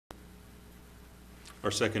Our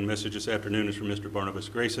second message this afternoon is from Mr. Barnabas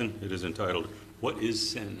Grayson. It is entitled, What is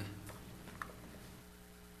Sin?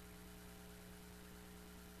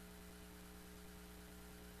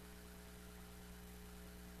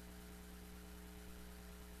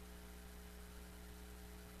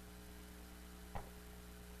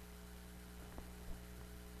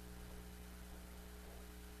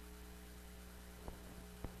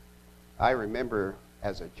 I remember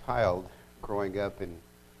as a child growing up in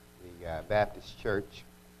the Baptist church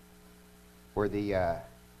where the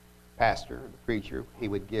pastor, the preacher, he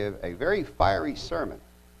would give a very fiery sermon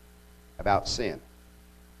about sin.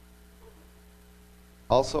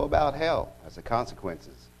 Also about hell as the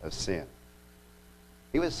consequences of sin.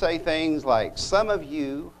 He would say things like, some of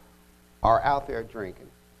you are out there drinking.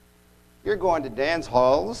 You're going to dance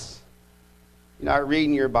halls. You're not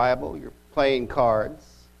reading your Bible. You're playing cards.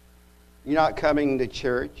 You're not coming to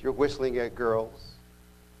church. You're whistling at girls.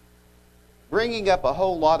 Bringing up a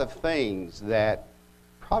whole lot of things that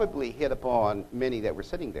probably hit upon many that were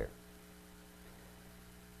sitting there.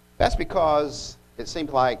 That's because it seemed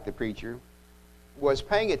like the preacher was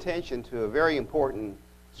paying attention to a very important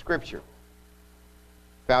scripture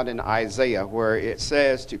found in Isaiah, where it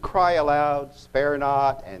says to cry aloud, spare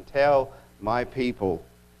not, and tell my people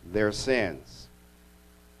their sins.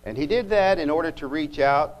 And he did that in order to reach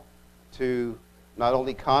out to not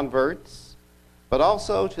only converts, but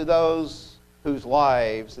also to those whose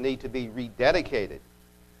lives need to be rededicated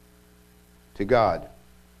to God.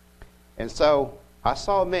 And so I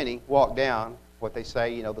saw many walk down what they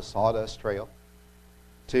say, the sawdust trail,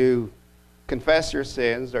 to confess their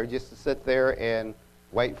sins or just to sit there and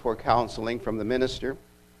wait for counseling from the minister,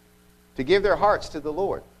 to give their hearts to the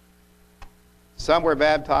Lord. Some were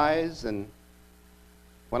baptized, and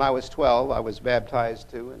when I was 12, I was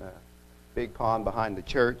baptized too in a big pond behind the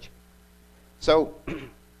church. So,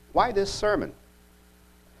 why this sermon?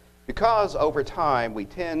 Because over time we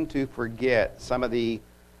tend to forget some of the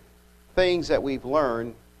things that we've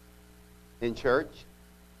learned in church.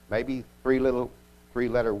 Maybe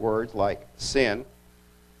three-letter words like sin.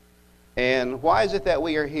 And why is it that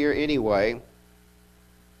we are here anyway,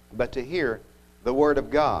 but to hear the Word of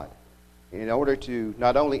God in order to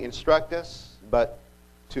not only instruct us, but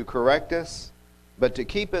to correct us, but to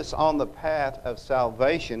keep us on the path of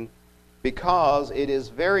salvation, because it is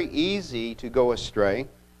very easy to go astray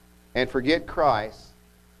and forget Christ,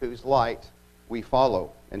 whose light we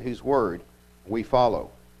follow and whose word we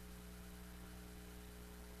follow.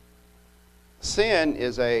 Sin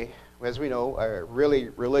is as we know, a really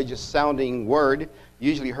religious-sounding word,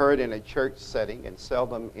 usually heard in a church setting and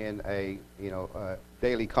seldom in a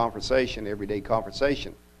daily conversation, everyday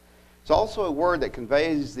conversation. It's also a word that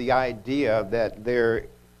conveys the idea that there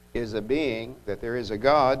is a being, that there is a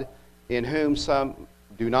God in whom some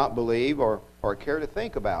do not believe or care to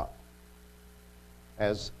think about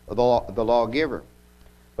as the lawgiver.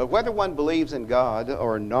 But whether one believes in God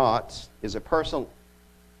or not is the personal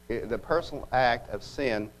act of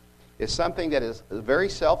sin is something that is very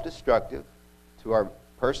self-destructive to our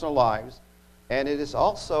personal lives, and it is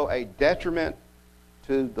also a detriment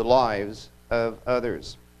to the lives of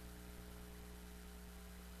others.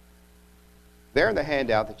 There in the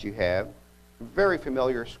handout that you have, very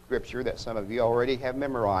familiar scripture that some of you already have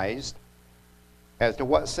memorized as to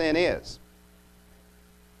what sin is.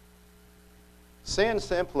 Sin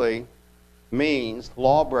simply means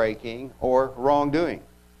law-breaking or wrongdoing.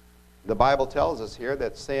 The Bible tells us here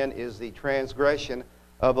that sin is the transgression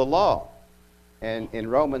of the law. And in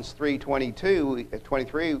Romans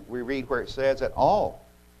 3:23, we read where it says that all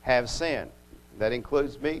have sinned. That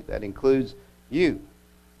includes me, that includes you.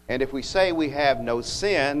 And if we say we have no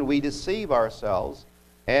sin, we deceive ourselves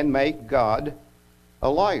and make God a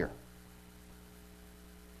liar.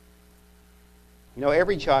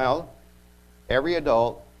 Every child, every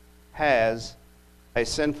adult has a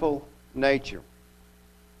sinful nature.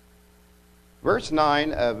 Verse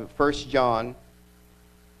 9 of 1 John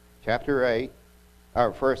chapter 8,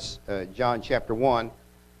 or 1 John chapter 1,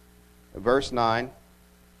 verse 9,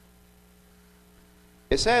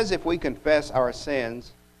 it says, if we confess our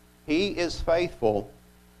sins, He is faithful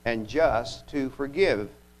and just to forgive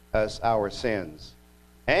us our sins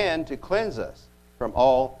and to cleanse us from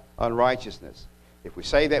all unrighteousness. If we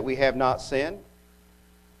say that we have not sinned,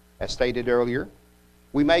 as stated earlier,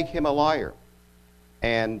 we make Him a liar,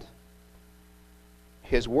 and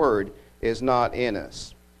His word is not in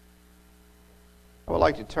us. I would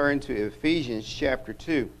like to turn to Ephesians chapter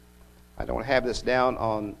 2. I don't have this down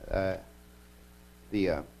on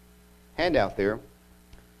the handout there.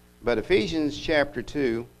 But Ephesians chapter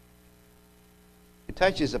 2, it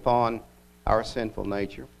touches upon our sinful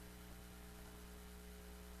nature.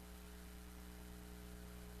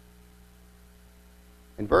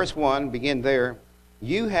 In verse 1, begin there.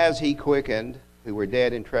 You has he quickened who were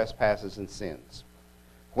dead in trespasses and sins,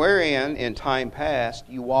 wherein in time past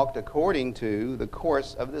you walked according to the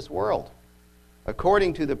course of this world,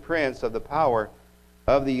 according to the prince of the power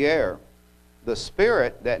of the air, the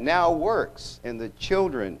spirit that now works in the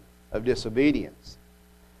children of disobedience.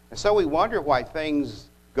 And so we wonder why things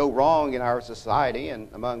go wrong in our society and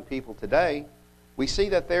among people today. We see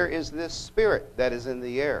that there is this spirit that is in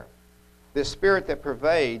the air, this spirit that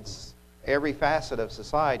pervades every facet of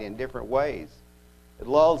society in different ways. It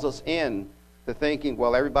lulls us in to thinking,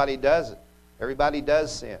 well, everybody does it. Everybody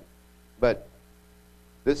does sin. But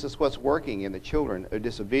this is what's working in the children of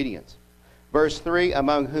disobedience. Verse 3,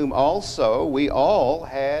 among whom also we all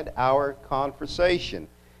had our conversation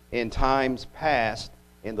in times past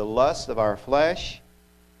in the lust of our flesh,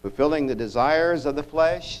 fulfilling the desires of the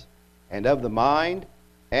flesh and of the mind,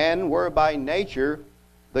 and were by nature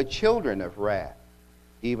the children of wrath,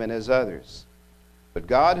 even as others. But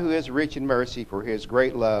God, who is rich in mercy, for his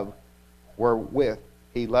great love wherewith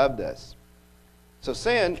he loved us. So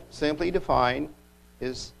sin, simply defined,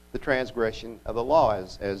 is the transgression of the law,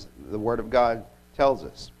 as the Word of God tells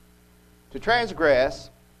us. To transgress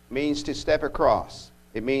means to step across.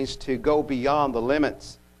 It means to go beyond the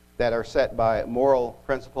limits that are set by moral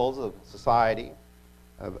principles of society,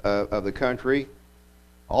 of the country,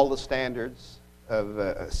 all the standards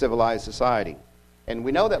of civilized society. And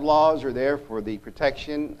we know that laws are there for the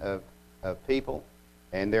protection of people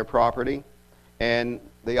and their property. And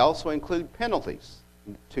they also include penalties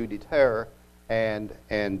to deter and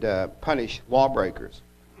punish lawbreakers.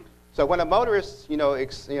 So when a motorist,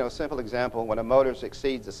 simple example, when a motorist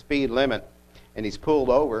exceeds the speed limit and he's pulled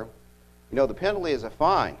over, the penalty is a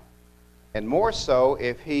fine. And more so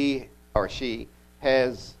if he or she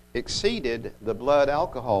has exceeded the blood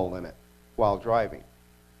alcohol limit while driving.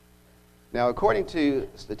 Now, according to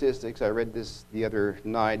statistics, I read this the other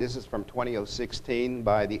night. This is from 2016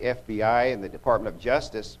 by the FBI and the Department of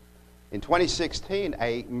Justice. In 2016,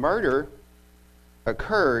 a murder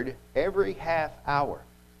occurred every half hour,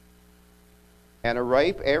 and a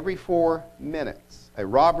rape every 4 minutes, a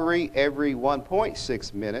robbery every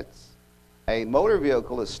 1.6 minutes, a motor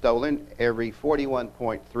vehicle is stolen every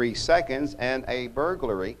 41.3 seconds, and a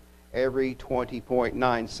burglary every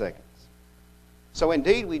 20.9 seconds. So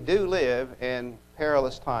indeed, we do live in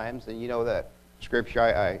perilous times, and you know that scripture,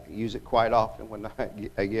 I use it quite often when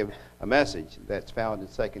I give a message that's found in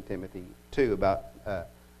 2 Timothy 2 about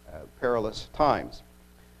perilous times.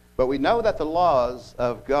 But we know that the laws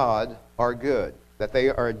of God are good, that they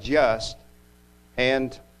are just,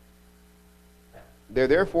 and they're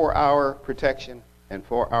there for our protection and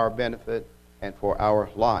for our benefit and for our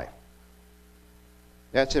life.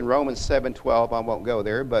 That's in Romans 7:12. I won't go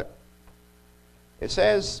there, but it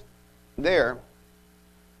says there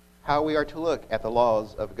how we are to look at the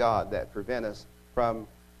laws of God that prevent us from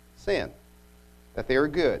sin, that they are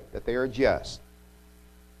good, that they are just.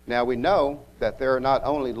 Now we know that there are not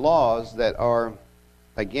only laws that are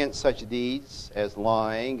against such deeds as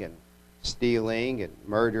lying and stealing and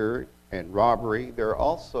murder and robbery. There are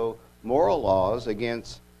also moral laws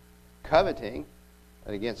against coveting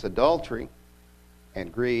and against adultery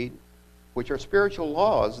and greed, which are spiritual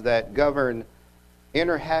laws that govern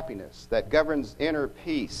inner happiness, that governs inner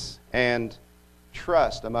peace and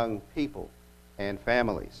trust among people and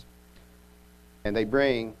families. And they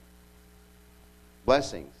bring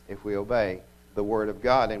blessings if we obey the Word of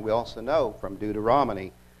God. And we also know from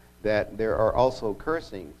Deuteronomy that there are also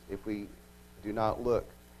cursings if we do not look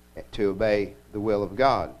to obey the will of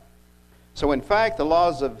God. So in fact, the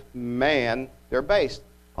laws of man, they're based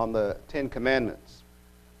on the 10 Commandments,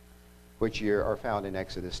 which are found in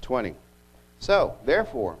Exodus 20. So,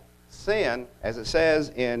 therefore, sin, as it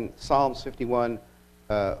says in Psalms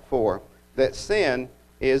 51:4, that sin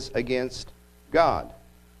is against God.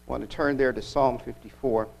 I want to turn there to Psalm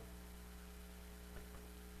 54.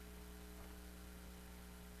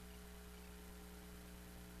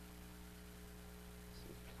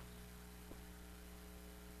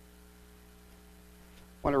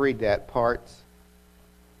 I want to read that part.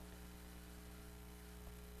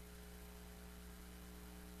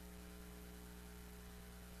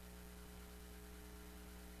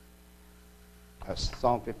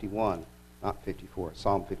 Psalm 51, not 54,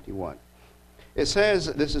 Psalm 51. It says,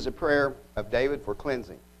 this is a prayer of David for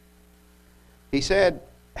cleansing. He said,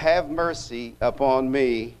 have mercy upon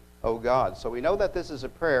me, O God. So we know that this is a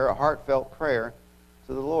prayer, a heartfelt prayer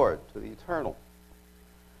to the Lord, to the Eternal.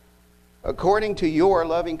 According to your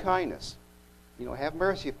loving kindness. Have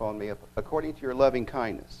mercy upon me according to your loving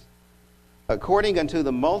kindness. According unto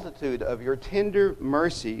the multitude of your tender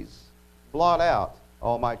mercies, blot out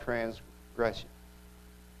all my transgressions.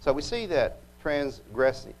 So we see that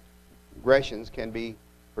transgressions can be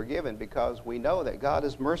forgiven because we know that God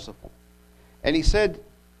is merciful. And he said,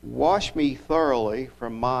 wash me thoroughly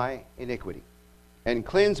from my iniquity and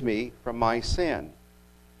cleanse me from my sin.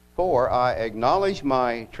 For I acknowledge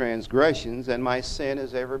my transgressions, and my sin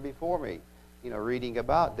is ever before me. Reading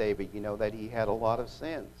about David, that he had a lot of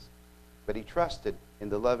sins. But he trusted in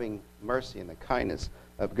the loving mercy and the kindness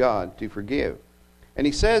of God to forgive. And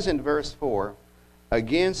he says in verse 4,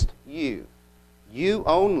 against you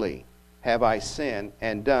only have I sinned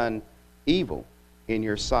and done evil in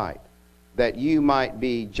your sight, that you might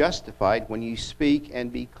be justified when you speak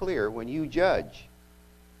and be clear when you judge.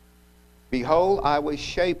 Behold, I was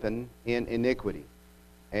shapen in iniquity,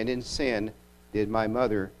 and in sin did my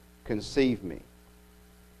mother conceive me.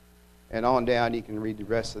 And on down, you can read the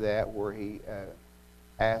rest of that where he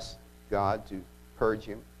asked God to purge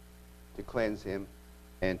him, to cleanse him,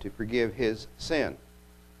 and to forgive his sin.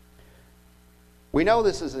 We know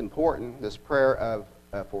this is important. This prayer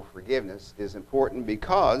for forgiveness is important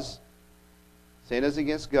because sin is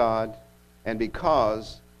against God, and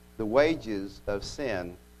because the wages of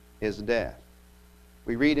sin is death.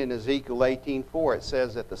 We read in Ezekiel 18:4, it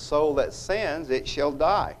says that the soul that sins, it shall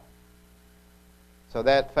die. So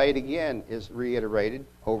that fate again is reiterated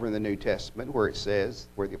over in the New Testament where it says,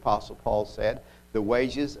 where the Apostle Paul said, the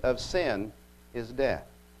wages of sin is death.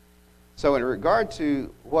 So in regard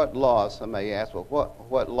to what laws, some may ask, well,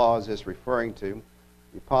 what law is this referring to?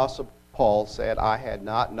 The Apostle Paul said, I had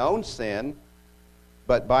not known sin,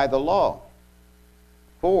 but by the law.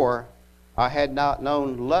 For I had not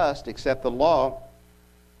known lust, except the law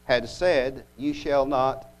had said, you shall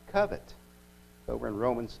not covet. Over in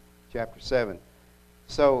Romans chapter 7.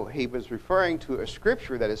 So he was referring to a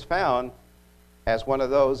scripture that is found as one of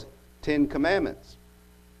those 10 commandments.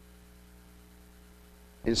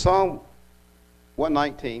 In Psalm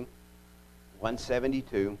 119,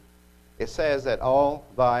 172, it says that all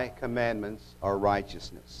thy commandments are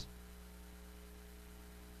righteousness.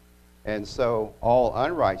 And so all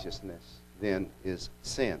unrighteousness then is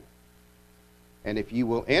sin. And if you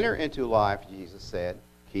will enter into life, Jesus said,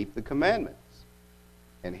 keep the commandments.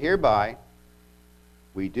 And hereby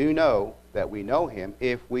we do know that we know him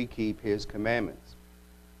if we keep his commandments.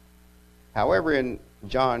 However, in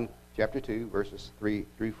John chapter 2, verses 3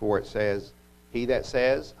 through 4, it says, he that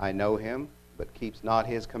says, I know him, but keeps not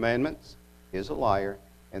his commandments, is a liar,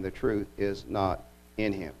 and the truth is not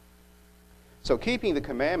in him. So keeping the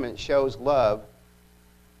commandments shows love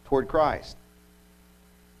toward Christ.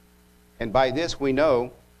 And by this we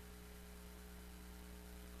know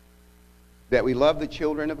that we love the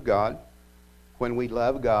children of God when we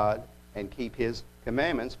love God and keep his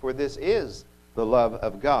commandments, for this is the love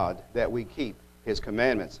of God, that we keep his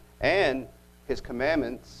commandments. And his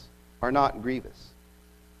commandments are not grievous.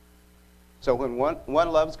 So when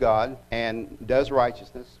one loves God and does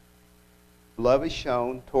righteousness, love is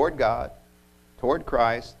shown toward God, toward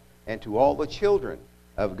Christ, and to all the children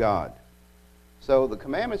of God. So the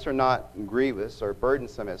commandments are not grievous or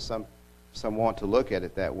burdensome as some want to look at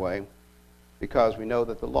it that way, because we know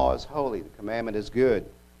that the law is holy, the commandment is good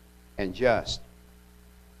and just.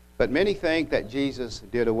 But many think that Jesus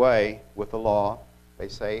did away with the law. They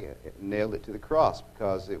say nailed it to the cross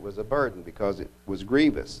because it was a burden, because it was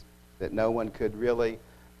grievous, that no one could really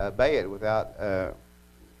obey it without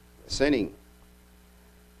sinning.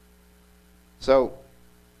 So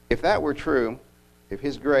if that were true, if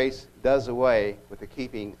his grace does away with the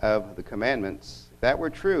keeping of the commandments, if that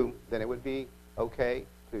were true, then it would be okay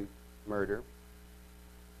to murder,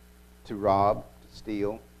 to rob, to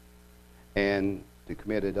steal, and to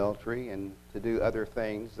commit adultery, and to do other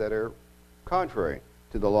things that are contrary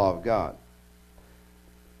to the law of God.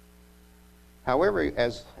 However,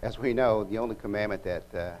 as we know, the only commandment that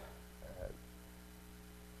a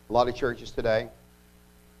lot of churches today,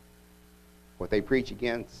 what they preach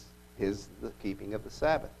against is the keeping of the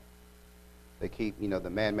Sabbath. They keep, the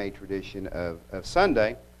man-made tradition of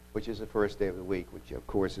Sunday, which is the first day of the week, which, of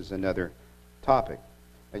course, is another topic.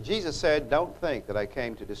 And Jesus said, don't think that I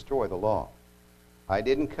came to destroy the law. I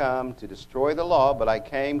didn't come to destroy the law, but I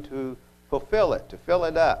came to fulfill it, to fill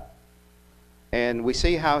it up. And we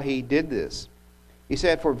see how he did this. He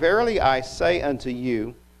said, for verily I say unto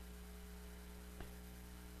you,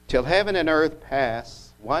 till heaven and earth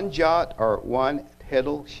pass, one jot or one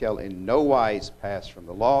tittle shall in no wise pass from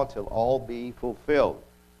the law till all be fulfilled.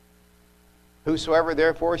 Whosoever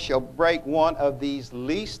therefore shall break one of these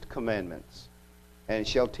least commandments, and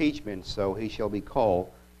shall teach men so, he shall be called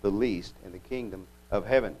the least in the kingdom of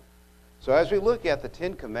heaven. So as we look at the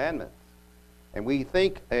 10 commandments, And we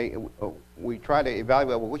think, we try to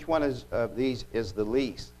evaluate, well, which one of these is the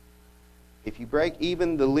least? If you break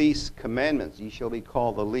even the least commandments, you shall be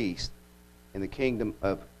called the least in the kingdom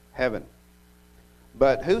of heaven.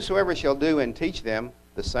 But whosoever shall do and teach them,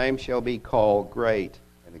 the same shall be called great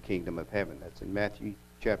in the kingdom of heaven. That's in Matthew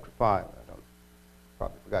chapter 5.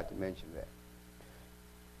 Probably forgot to mention that.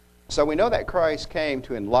 So we know that Christ came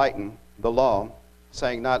to enlighten the law,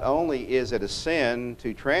 saying not only is it a sin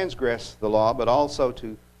to transgress the law, but also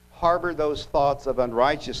to harbor those thoughts of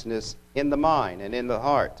unrighteousness in the mind and in the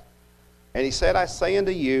heart. And he said, I say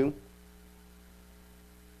unto you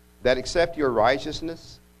that except your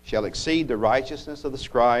righteousness shall exceed the righteousness of the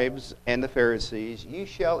scribes and the Pharisees, you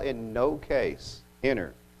shall in no case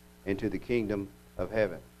enter into the kingdom of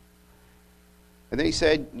heaven. And then he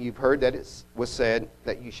said, you've heard that it was said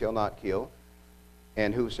that you shall not kill,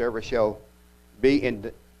 and whosoever shall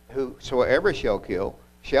kill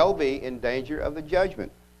shall be in danger of the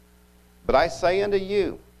judgment. But I say unto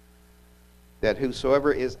you that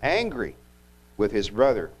whosoever is angry with his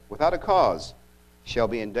brother without a cause shall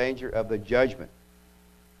be in danger of the judgment.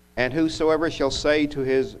 And whosoever shall say to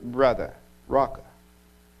his brother, Raka,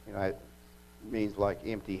 it means like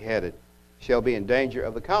empty-headed, shall be in danger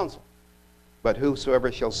of the council. But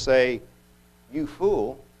whosoever shall say, you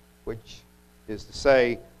fool, which is to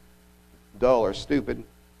say, dull or stupid,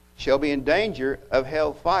 shall be in danger of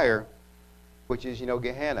hell fire, which is,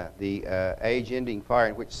 Gehenna, the age-ending fire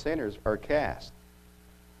in which sinners are cast.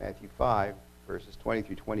 Matthew 5, verses 20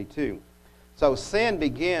 through 22. So sin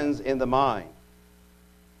begins in the mind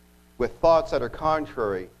with thoughts that are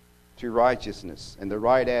contrary to righteousness and the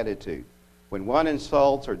right attitude. When one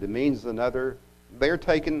insults or demeans another, they're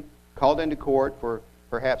called into court for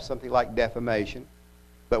perhaps something like defamation.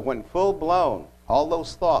 But when full-blown, all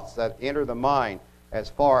those thoughts that enter the mind as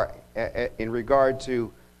far in regard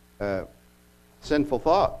to sinful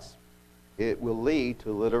thoughts, it will lead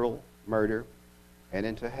to literal murder and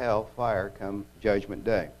into hell fire come judgment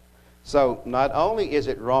day. So not only is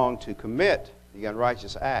it wrong to commit the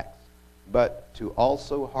unrighteous acts, but to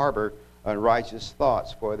also harbor unrighteous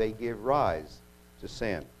thoughts, for they give rise to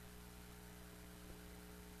sin.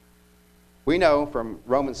 We know from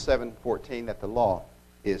Romans 7:14 that the law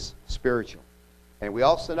is spiritual. And we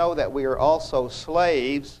also know that we are also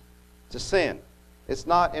slaves to sin. It's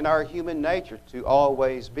not in our human nature to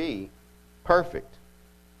always be perfect.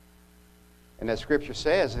 And as Scripture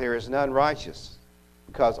says, there is none righteous,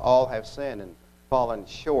 because all have sinned and fallen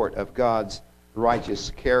short of God's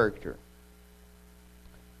righteous character.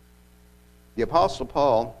 The Apostle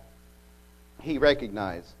Paul, he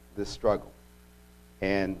recognized this struggle.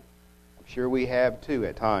 And I'm sure we have too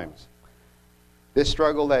at times. This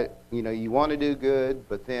struggle that, you want to do good,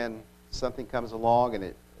 but then something comes along and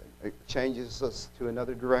it changes us to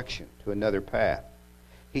another direction, to another path.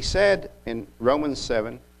 He said in Romans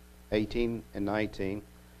 7:18 and 19,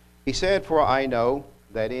 he said, for I know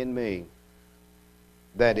that in me,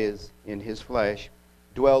 that is, in his flesh,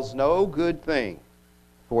 dwells no good thing,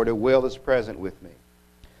 for the will is present with me.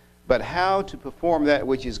 But how to perform that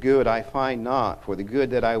which is good I find not, for the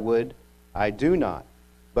good that I would, I do not.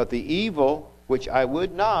 But the evil which I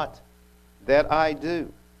would not, that I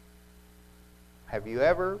do. Have you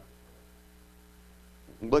ever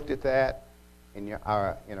looked at that in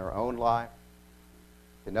our own life?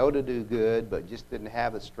 To know to do good, but just didn't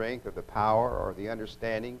have the strength or the power or the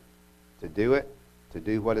understanding to do it, to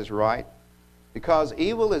do what is right? Because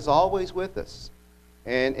evil is always with us,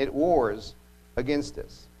 and it wars against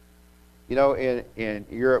us. In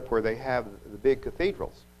Europe where they have the big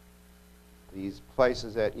cathedrals, these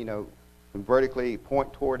places that, vertically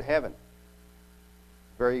point toward heaven,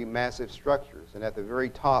 very massive structures, and at the very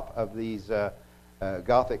top of these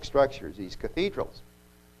Gothic structures, these cathedrals,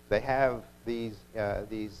 they have these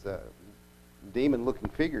demon-looking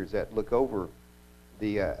figures that look over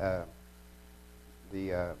the I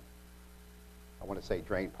want to say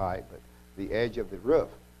drain pipe, but the edge of the roof.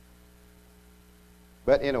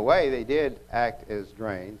 But in a way, they did act as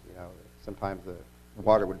drains. Sometimes the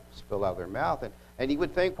water would spill out of their mouth, and you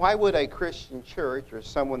would think, why would a Christian church or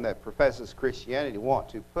someone that professes Christianity want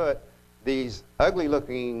to put these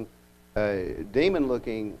ugly-looking,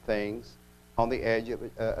 demon-looking things on the edge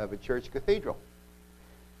of a church cathedral?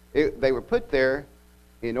 They were put there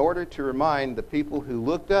in order to remind the people who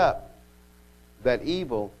looked up that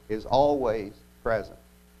evil is always present.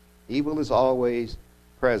 Evil is always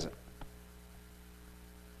present.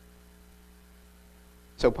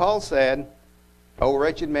 So Paul said, O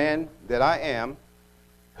wretched man that I am,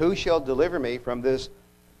 who shall deliver me from this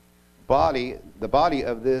body, the body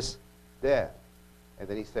of this death? And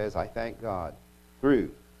then he says, I thank God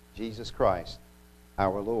through Jesus Christ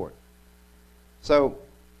our Lord. So,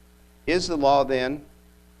 is the law then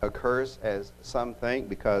a curse, as some think,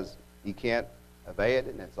 because you can't obey it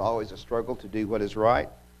and it's always a struggle to do what is right?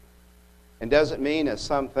 And does it mean, as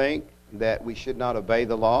some think, that we should not obey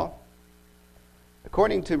the law?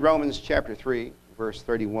 According to Romans chapter 3, verse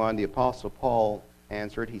 31, the Apostle Paul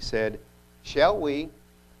answered, he said, "Shall we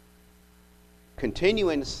continue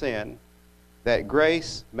in sin that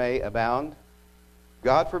grace may abound?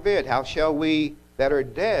 God forbid. How shall we that are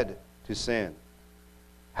dead to sin?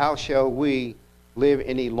 How shall we live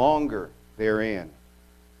any longer therein?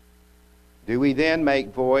 Do we then make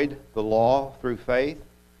void the law through faith?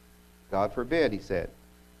 God forbid," he said.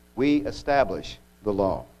 We establish the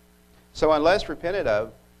law. So unless repented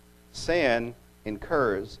of, sin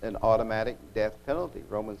incurs an automatic death penalty.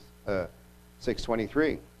 Romans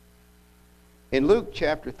 6:23. In Luke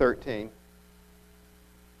chapter 13,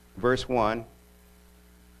 verse 1,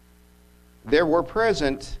 there were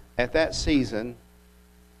present at that season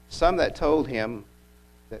some that told him,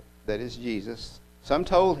 that is Jesus, some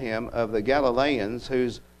told him of the Galileans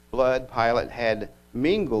whose blood Pilate had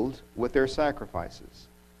mingled with their sacrifices.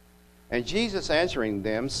 And Jesus answering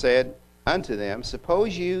them said unto them,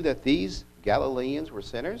 "Suppose you that these Galileans were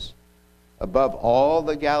sinners above all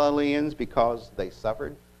the Galileans because they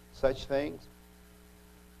suffered such things?"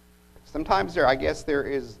 Sometimes I guess there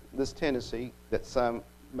is this tendency that some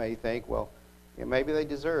may think, well, maybe they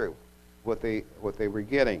deserve what they were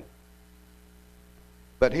getting.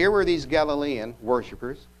 But here were these Galilean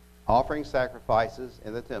worshipers offering sacrifices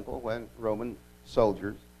in the temple when Roman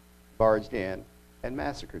soldiers barged in and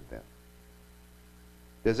massacred them.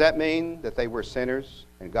 Does that mean that they were sinners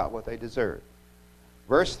and got what they deserved?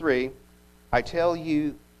 Verse 3, "I tell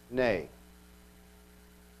you, nay.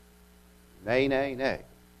 Nay, nay, nay.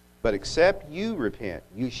 But except you repent,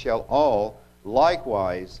 you shall all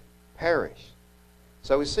likewise perish."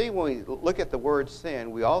 So we see when we look at the word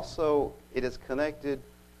sin, it is connected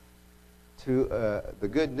to the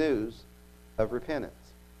good news of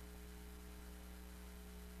repentance.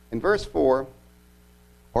 In verse 4,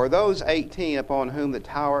 "Or those 18 upon whom the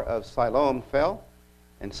tower of Siloam fell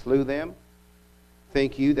and slew them,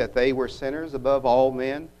 think you that they were sinners above all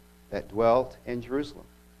men that dwelt in Jerusalem?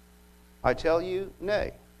 I tell you,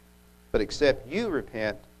 nay. But except you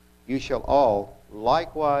repent, you shall all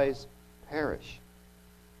likewise perish."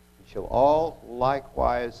 You shall all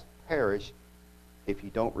likewise perish if you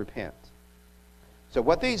don't repent. So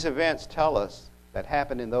what these events tell us that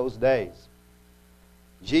happened in those days,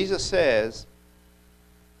 Jesus says,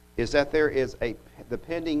 is that there is the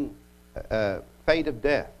pending fate of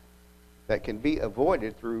death that can be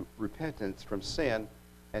avoided through repentance from sin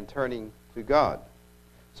and turning to God.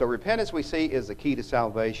 So repentance, we see, is the key to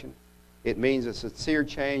salvation. It means a sincere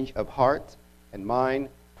change of heart and mind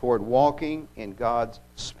toward walking in God's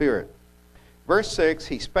Spirit. Verse 6,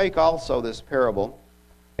 "He spake also this parable.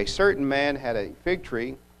 A certain man had a fig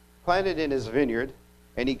tree planted in his vineyard,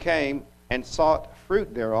 and he came and sought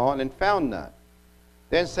fruit thereon, and found none.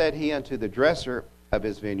 Then said he unto the dresser of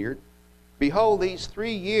his vineyard, Behold, these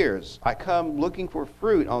 3 years I come looking for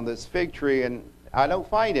fruit on this fig tree, and I don't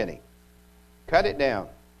find any. Cut it down.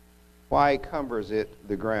 Why cumbers it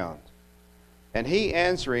the ground? And he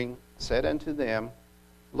answering said unto them,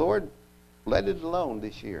 Lord, let it alone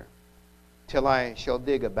this year, till I shall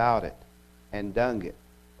dig about it, and dung it,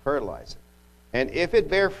 fertilize it. And if it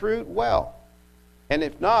bear fruit, well. And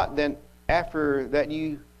if not, then after that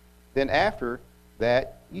you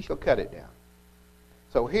shall cut it down."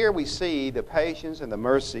 So here we see the patience and the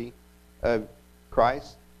mercy of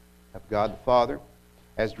Christ, of God the Father.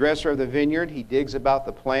 As dresser of the vineyard, he digs about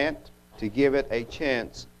the plant to give it a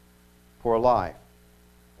chance for life.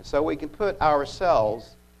 And so we can put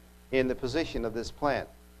ourselves in the position of this plant,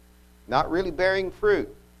 not really bearing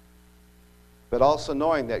fruit, but also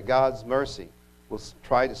knowing that God's mercy will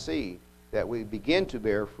try to see that we begin to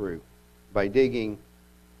bear fruit by digging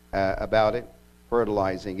about it,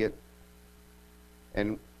 fertilizing it,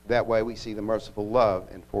 and that way we see the merciful love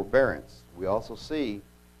and forbearance. We also see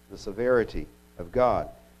the severity of God.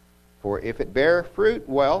 For if it bear fruit,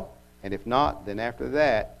 well, and if not, then after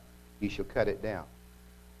that you shall cut it down.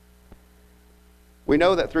 We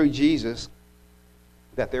know that through Jesus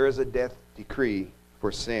that there is a death decree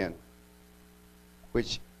for sin,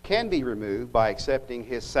 which can be removed by accepting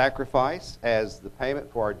his sacrifice as the payment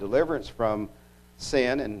for our deliverance from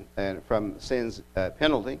sin and from sin's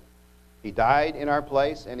penalty. He died in our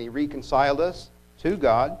place, and he reconciled us to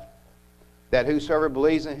God, that whosoever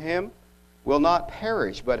believes in him will not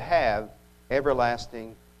perish, but have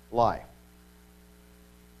everlasting life.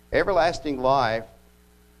 Everlasting life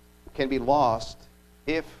can be lost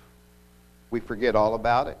if we forget all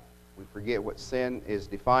about it. We forget what sin is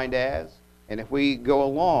defined as. And if we go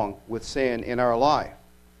along with sin in our life,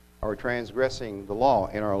 or transgressing the law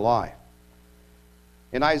in our life.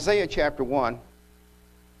 In Isaiah chapter 1,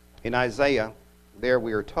 in Isaiah, there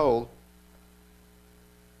we are told,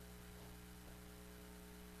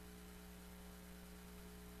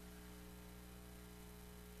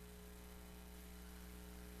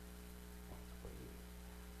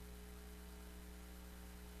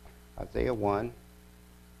 Isaiah 1,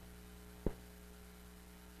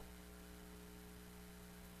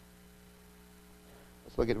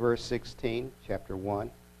 let's look at verse 16, chapter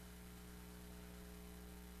 1.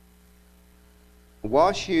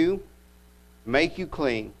 Wash you, make you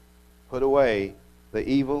clean, put away the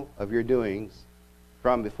evil of your doings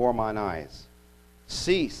from before mine eyes.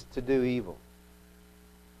 Cease to do evil.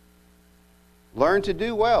 Learn to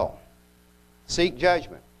do well. Seek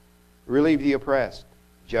judgment. Relieve the oppressed.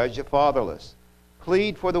 Judge the fatherless.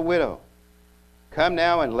 Plead for the widow. Come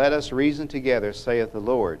now and let us reason together, saith the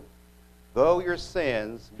Lord. Though your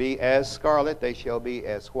sins be as scarlet, they shall be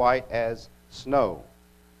as white as snow.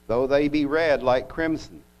 Though they be red like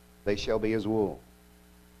crimson, they shall be as wool.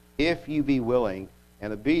 If you be willing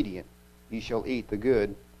and obedient, you shall eat the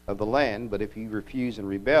good of the land. But if you refuse and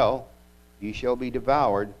rebel, you shall be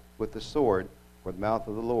devoured with the sword, for the mouth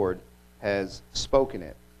of the Lord has spoken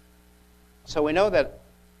it. So we know that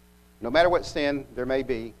no matter what sin there may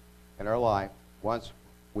be in our life, once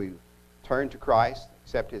we turn to Christ,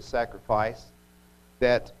 accept His sacrifice,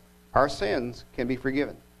 that our sins can be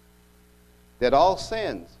forgiven. That all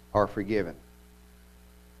sins are forgiven.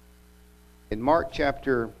 In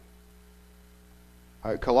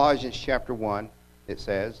Colossians chapter 1, it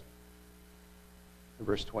says,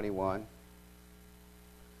 verse 21,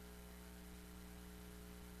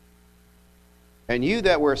 and you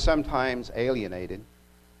that were sometimes alienated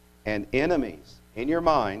and enemies in your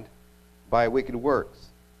mind by wicked works,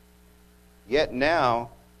 yet now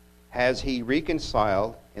has He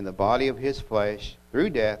reconciled in the body of His flesh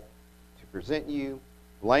through death to present you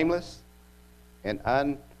blameless and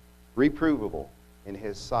unreprovable in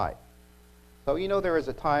His sight. So there was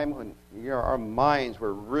a time when our minds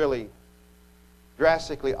were really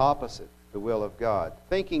drastically opposite the will of God,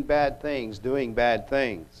 thinking bad things, doing bad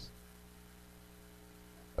things,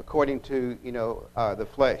 according to the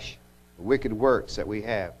flesh, the wicked works that we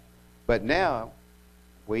have. But now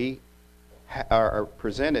we are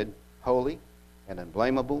presented holy and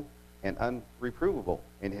unblameable and unreprovable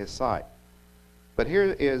in His sight. But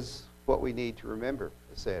here is what we need to remember.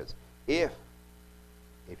 It says, if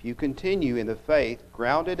you continue in the faith,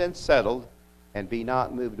 grounded and settled, and be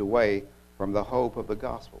not moved away from the hope of the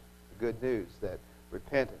gospel, the good news that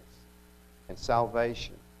repentance and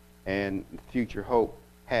salvation and future hope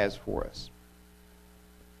has for us.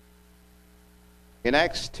 In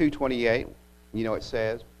Acts 2:28, it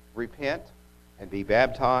says, repent and be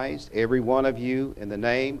baptized, every one of you, in the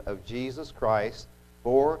name of Jesus Christ,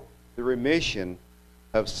 for the remission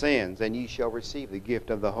of sins, and ye shall receive the gift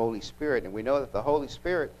of the Holy Spirit. And we know that the Holy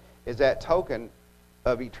Spirit is that token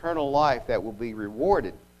of eternal life that will be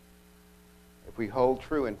rewarded if we hold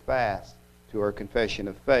true and fast to our confession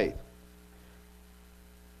of faith.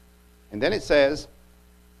 And then it says,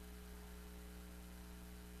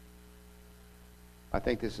 I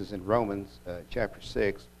think this is in Romans chapter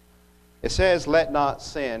 6, it says, let not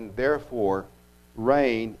sin therefore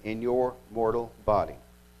reign in your mortal body.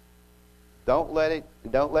 Don't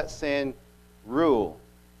let sin rule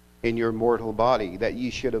in your mortal body, that ye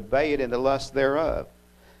should obey it in the lust thereof.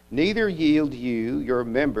 Neither yield you your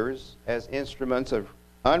members as instruments of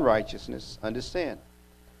unrighteousness unto sin,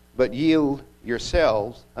 but yield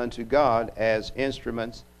yourselves unto God as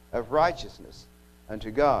instruments of righteousness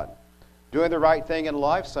unto God. Doing the right thing in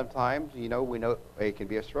life sometimes, we know it can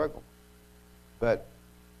be a struggle. But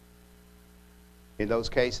in those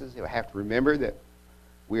cases, you have to remember that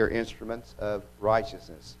we are instruments of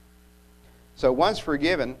righteousness. So once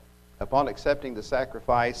forgiven, upon accepting the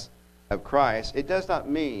sacrifice of Christ, it does not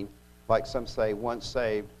mean, like some say, once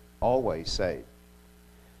saved, always saved.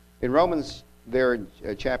 In Romans, there in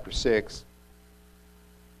chapter 6,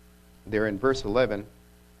 there in verse 11,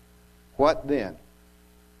 what then?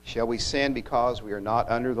 Shall we sin because we are not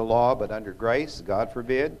under the law but under grace? God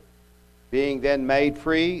forbid. Being then made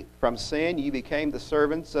free from sin, ye became the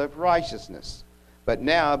servants of righteousness. But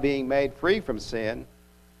now, being made free from sin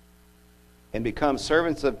and become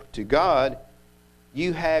servants to God,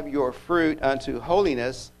 you have your fruit unto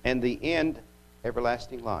holiness, and the end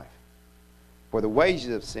everlasting life. For the wages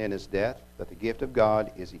of sin is death, but the gift of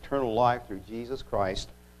God is eternal life through Jesus Christ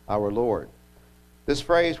our Lord. This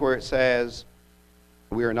phrase where it says,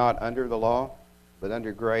 we are not under the law, but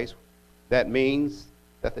under grace. That means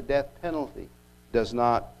that the death penalty does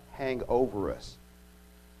not hang over us.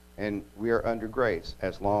 And we are under grace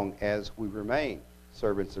as long as we remain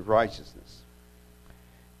servants of righteousness.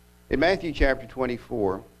 In Matthew chapter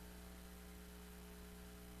 24,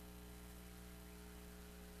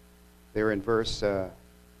 there in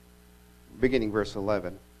beginning verse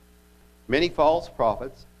 11, many false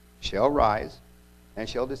prophets shall rise and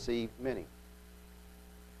shall deceive many.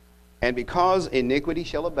 And because iniquity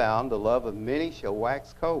shall abound, the love of many shall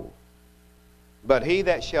wax cold. But he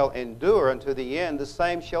that shall endure unto the end, the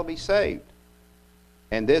same shall be saved.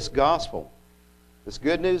 And this gospel, this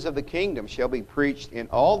good news of the kingdom, shall be preached in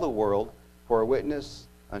all the world for a witness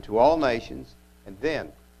unto all nations, and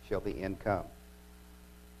then shall the end come.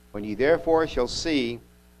 When ye therefore shall see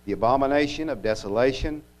the abomination of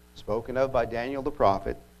desolation, spoken of by Daniel the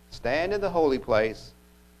prophet, stand in the holy place,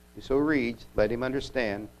 whoso reads, let him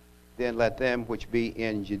understand. Then let them which be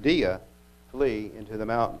in Judea flee into the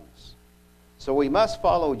mountains. So we must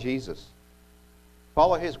follow Jesus.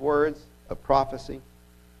 Follow his words of prophecy,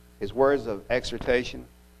 his words of exhortation,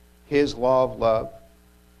 his law of love,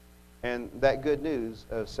 and that good news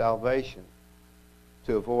of salvation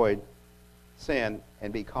to avoid sin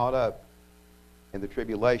and be caught up in the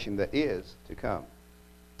tribulation that is to come.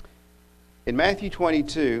 In Matthew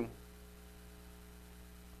 22,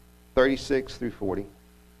 36 through 40,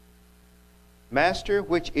 Master,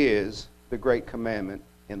 which is the great commandment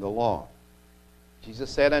in the law? Jesus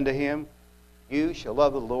said unto him, You shall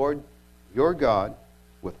love the Lord your God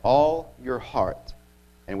with all your heart,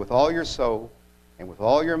 and with all your soul, and with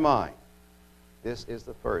all your mind. This is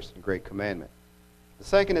the first and great commandment. The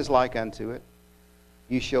second is like unto it.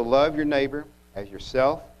 You shall love your neighbor as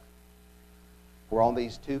yourself. For on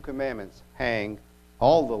these two commandments hang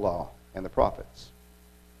all the law and the prophets.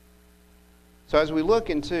 So as we look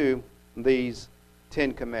into these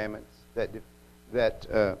 10 commandments that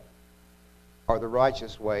are the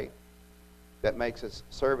righteous way that makes us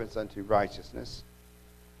servants unto righteousness,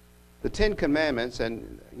 the 10 commandments,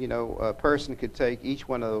 and a person could take each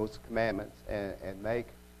one of those commandments and make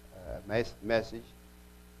a message,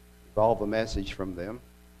 evolve a message from them.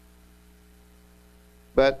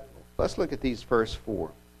 But let's look at these first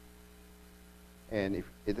 4. And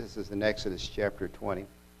if this is in Exodus chapter 20,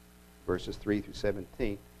 verses 3 through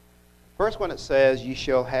 17. First one, it says, You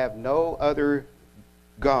shall have no other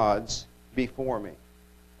gods before me.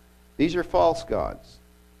 These are false gods.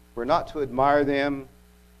 We're not to admire them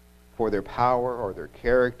for their power or their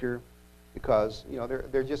character, because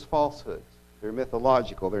they're just falsehoods. They're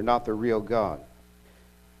mythological. They're not the real God.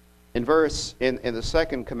 In the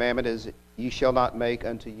second commandment is, You shall not make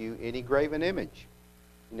unto you any graven image.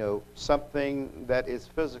 Something that is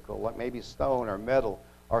physical, like maybe stone or metal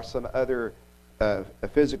or some other a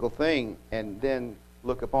physical thing, and then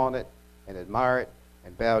look upon it and admire it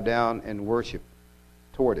and bow down and worship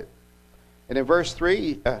toward it. And in verse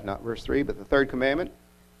 3, not verse 3, but the third commandment,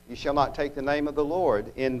 You shall not take the name of the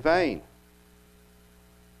Lord in vain.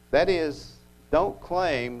 That is, don't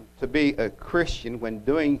claim to be a Christian when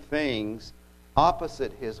doing things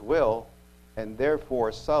opposite his will, and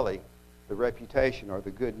therefore sully the reputation or the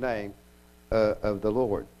good name of the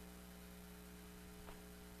Lord.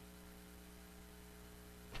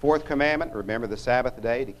 Fourth commandment, remember the Sabbath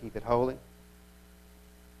day to keep it holy.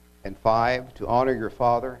 And 5, to honor your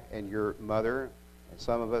father and your mother. And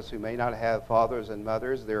some of us who may not have fathers and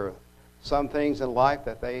mothers, there are some things in life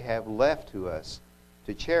that they have left to us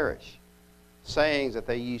to cherish. Sayings that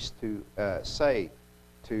they used to say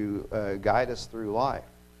to guide us through life.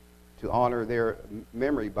 To honor their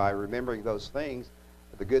memory by remembering those things,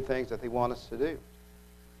 the good things that they want us to do.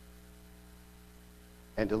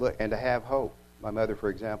 And to have hope. My mother, for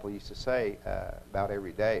example, used to say about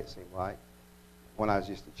every day, it seemed like, when I was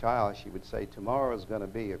just a child, she would say, tomorrow is going to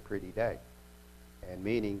be a pretty day. And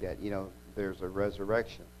meaning that, there's a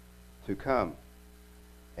resurrection to come.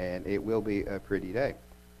 And it will be a pretty day.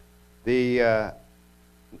 The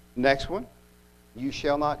next one, you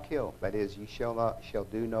shall not kill. That is, you shall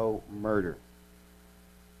do no murder.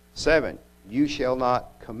 7, you shall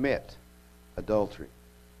not commit adultery.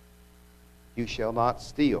 You shall not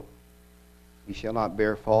steal. You shall not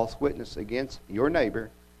bear false witness against your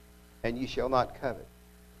neighbor, and you shall not covet.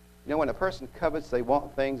 When a person covets, they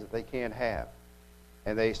want things that they can't have.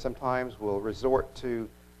 And they sometimes will resort to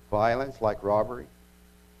violence like robbery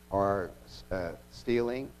or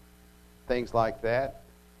stealing, things like that.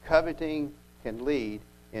 Coveting can lead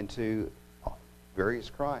into various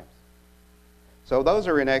crimes. So those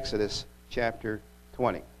are in Exodus chapter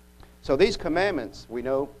 20. So these commandments, we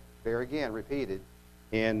know, they're again repeated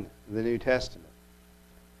in the New Testament.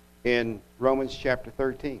 in Romans chapter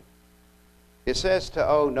 13. It says to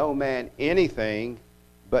owe no man anything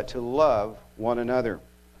but to love one another.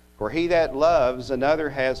 For he that loves another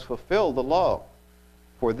has fulfilled the law.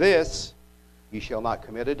 For this, you shall not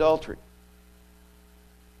commit adultery.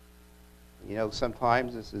 You know,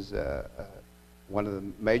 sometimes this is one of the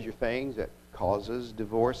major things that causes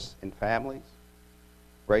divorce in families,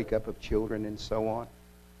 breakup of children, and so on.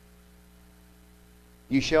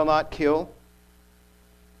 You shall not kill,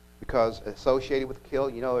 because associated with kill,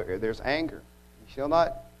 you know, there's anger. You shall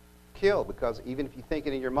not kill, because even if you think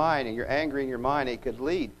it in your mind and you're angry in your mind, it could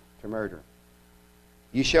lead to murder.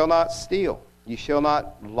 You shall not steal. You shall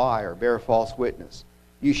not lie or bear false witness.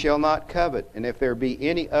 You shall not covet. And if there be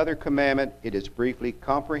any other commandment, it is briefly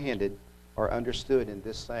comprehended or understood in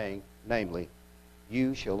this saying, namely,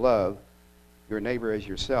 you shall love your neighbor as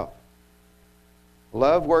yourself.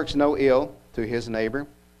 Love works no ill to his neighbor.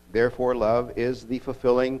 Therefore, love is the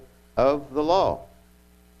fulfilling of the law.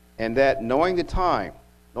 And that knowing the time,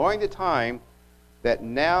 that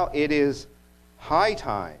now it is high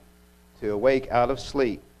time to awake out of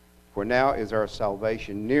sleep, for now is our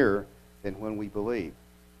salvation nearer than when we believe.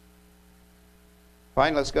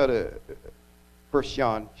 Fine, let's go to 1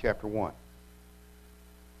 John chapter 1.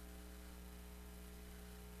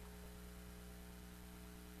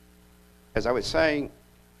 As I was saying,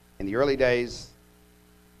 in the early days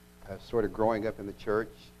of sort of growing up in the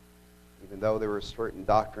church, even though there were certain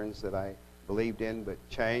doctrines that I believed in but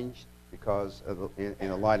changed because of in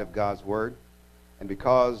the light of God's Word, and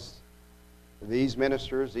because these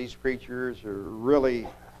ministers, these preachers are really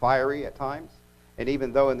fiery at times. And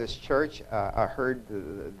even though in this church I heard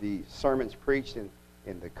the sermons preached in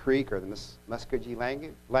the Creek or the Muskogee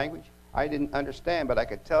language, I didn't understand, but I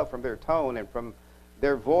could tell from their tone and from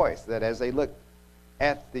their voice that as they looked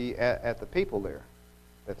at the people there,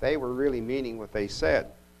 that they were really meaning what they said.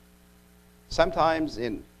 Sometimes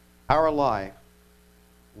in our life,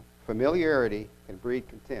 familiarity can breed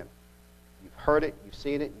contempt. You've heard it, you've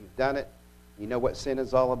seen it, you've done it. You know what sin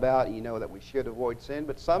is all about. You know that we should avoid sin.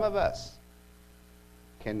 But some of us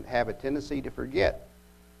can have a tendency to forget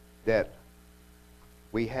that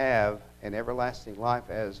we have an everlasting life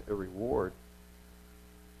as a reward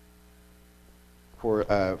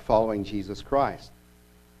for following Jesus Christ,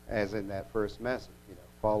 as in that first message,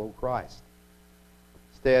 follow Christ,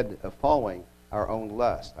 instead of following our own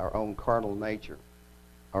lust, our own carnal nature,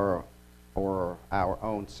 or our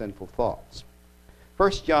own sinful thoughts.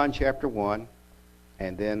 1 John chapter 1,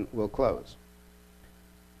 and then we'll close.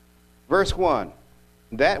 Verse 1,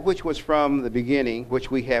 that which was from the beginning, which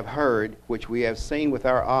we have heard, which we have seen with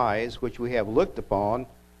our eyes, which we have looked upon,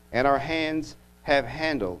 and our hands have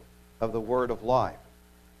handled of the word of life.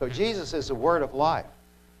 So Jesus is the word of life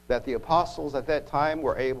that the apostles at that time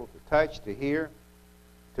were able to touch, to hear,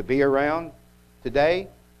 to be around. Today,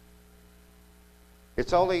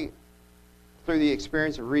 it's only through the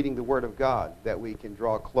experience of reading the Word of God that we can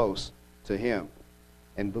draw close to Him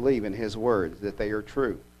and believe in His words, that they are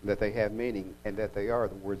true, that they have meaning, and that they are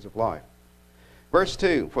the words of life. Verse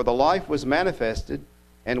 2, for the life was manifested,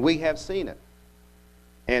 and we have seen it,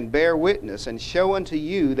 and bear witness, and show unto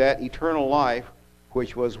you that eternal life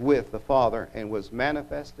which was with the Father, and was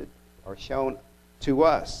manifested, or shown to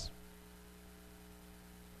us.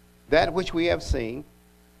 That which we have seen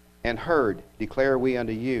and heard declare we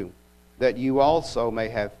unto you, that you also may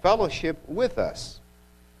have fellowship with us.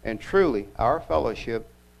 And truly, our fellowship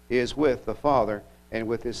is with the Father and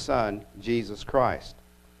with His Son, Jesus Christ.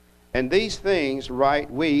 And these things write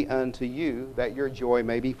we unto you, that your joy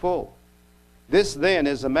may be full. This then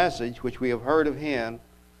is the message which we have heard of Him,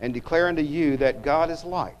 and declare unto you that God is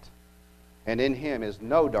light, and in Him is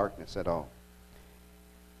no darkness at all.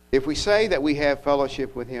 If we say that we have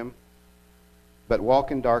fellowship with Him, but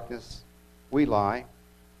walk in darkness, we lie,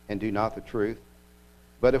 and do not the truth.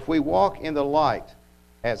 But if we walk in the light,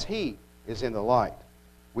 as He is in the light,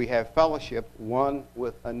 we have fellowship one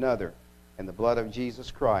with another, and the blood of Jesus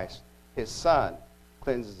Christ, His Son,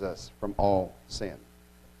 cleanses us from all sin.